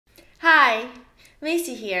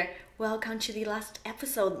Macy here. Welcome to the last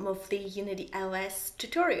episode of the Unity iOS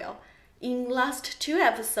tutorial. In last two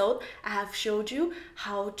episodes, I have showed you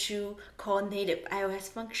how to call native iOS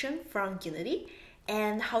function from Unity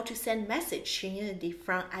and how to send message in Unity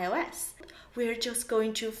from iOS. We're just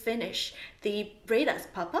going to finish the Rate Us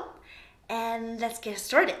pop-up and let's get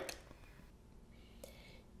started.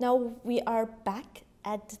 Now we are back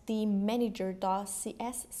at the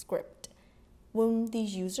manager.cs script. When the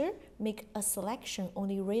user make a selection on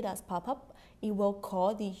the Rate Us pop-up, it will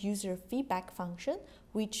call the user feedback function,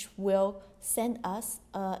 which will send us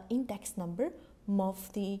an index number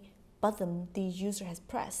of the button the user has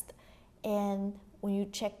pressed. And when you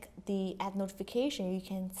check the add notification, you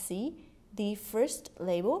can see the first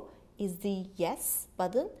label is the yes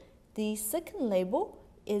button. The second label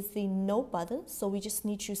is the no button. So we just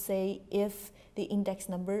need to say if the index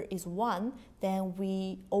number is 1, then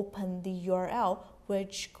we open the URL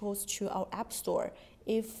which goes to our app store.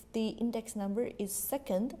 If the index number is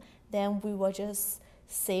 2nd, then we will just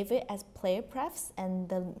save it as PlayerPrefs and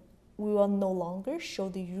then we will no longer show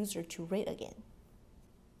the user to rate again.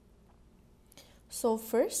 So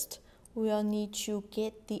first, we will need to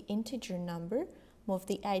get the integer number of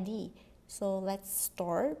the ID. So let's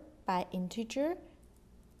start by integer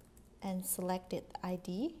and selected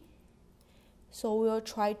ID. So we will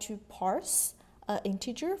try to parse an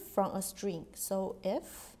integer from a string. So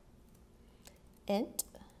if int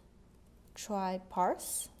try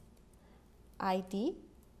parse ID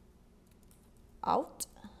out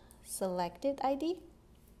selected ID,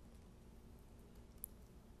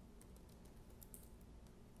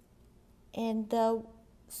 and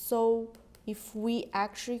so if we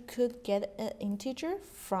actually could get an integer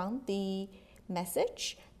from the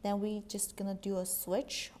message, then we just gonna do a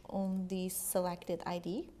switch on the selected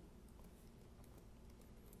ID.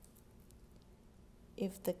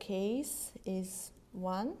 If the case is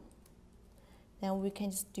 1, then we can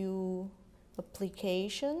just do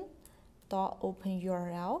application.open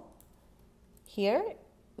URL. Here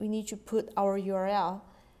we need to put our URL,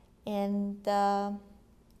 and so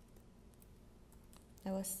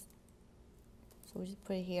we just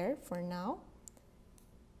put it here for now.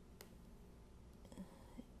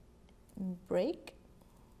 Break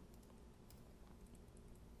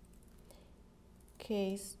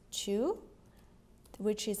case 2,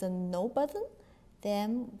 which is a no button,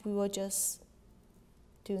 then we will just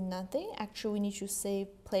do nothing. Actually, we need to save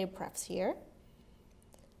PlayerPrefs here.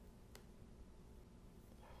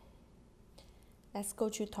 Let's go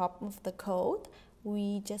to top of the code.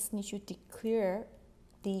 We just need to declare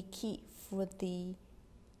the key for the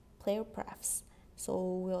PlayerPrefs. So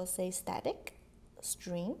we'll say static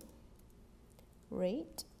string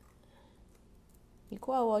rate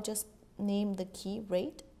equal, I will just name the key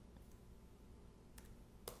rate,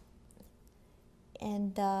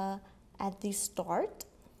 and at the start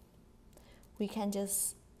we can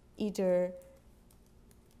just either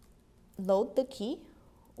load the key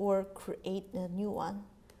or create a new one,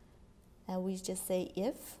 and we just say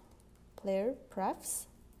if PlayerPrefs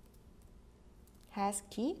has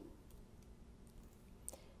key.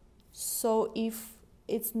 So if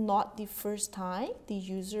it's not the first time the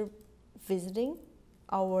user visiting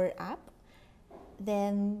our app,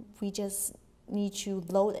 then we just need to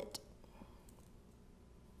load it.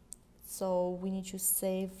 So we need to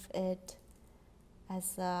save it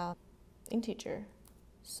as an integer.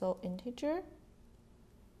 So integer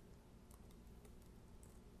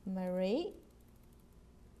my rate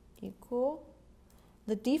equal,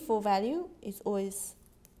 the default value is always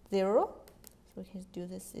 0, so we can do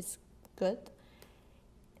this, is good.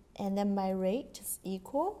 And then my rate just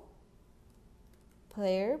equal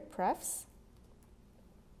PlayerPrefs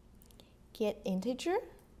get integer,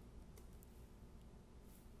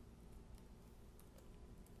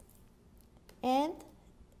 and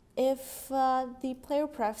if the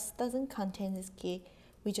PlayerPrefs doesn't contain this key,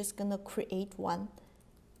 we're just gonna create one.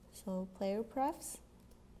 So PlayerPrefs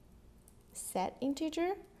set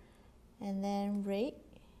integer and then rate,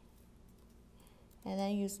 and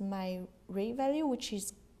then use my rate value, which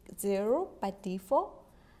is 0 by default.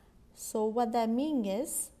 So what that means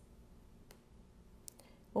is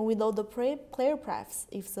when we load the PlayerPrefs,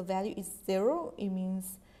 if the value is 0, it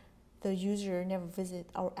means the user never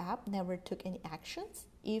visited our app, never took any actions.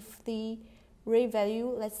 If the rate value,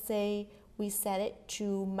 let's say we set it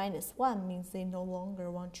to -1, means they no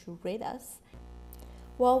longer want to rate us.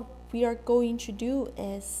 What we are going to do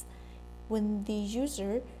is when the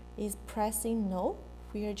user is pressing no,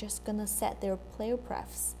 we are just gonna set their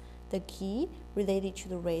PlayerPrefs, the key related to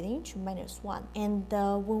the rating, to -1. And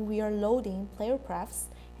when we are loading PlayerPrefs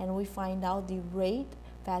and we find out the rate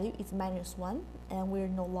value is -1, and we're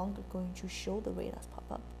no longer going to show the rate as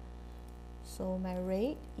pop-up. So my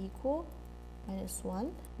rate equal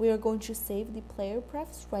 -1. We are going to save the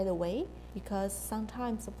PlayerPrefs right away because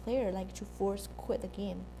sometimes the player like to force quit the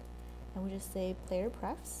game. And we just say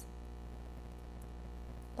PlayerPrefs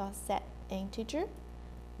dot set integer.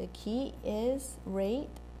 The key is rate.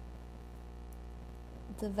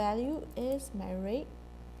 The value is my rate.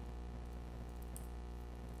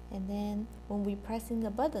 And then when we pressing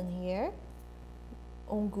the button here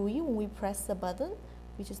on GUI, when we press the button,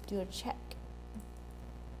 we just do a check.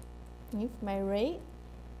 If my rate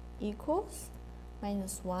equals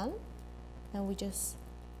 -1, then we just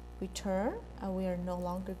return, and we are no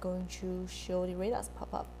longer going to show the rate as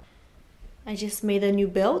pop-up. I just made a new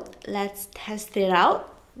build. Let's test it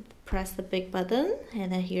out. Press the big button,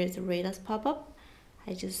 and then here's the rate as pop-up.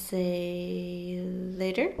 I just say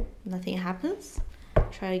later, nothing happens.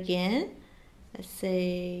 Try again. Let's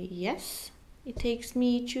say yes. It takes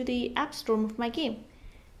me to the app store of my game.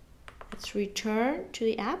 Let's return to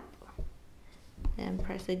the app and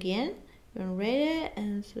press again. You want to rate it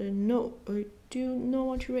and say no, I do not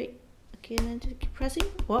want to rate. Okay, and then just keep pressing.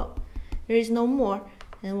 Well, there is no more.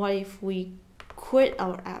 And what if we quit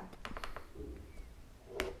our app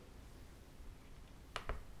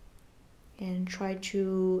and try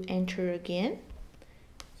to enter again?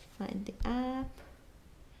 Find the app,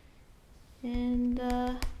 and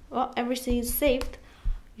well, everything is saved.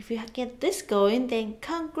 If you get this going, then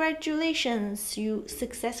congratulations, you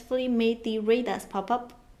successfully made the rate as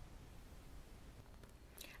pop-up.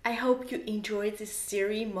 I hope you enjoyed this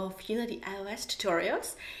series of Unity iOS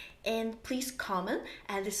tutorials, and please comment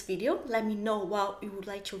at this video. Let me know what you would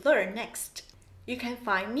like to learn next. You can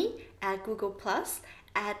find me at Google+,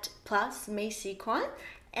 at +Macy Kwan,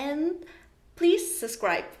 and please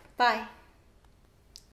subscribe. Bye.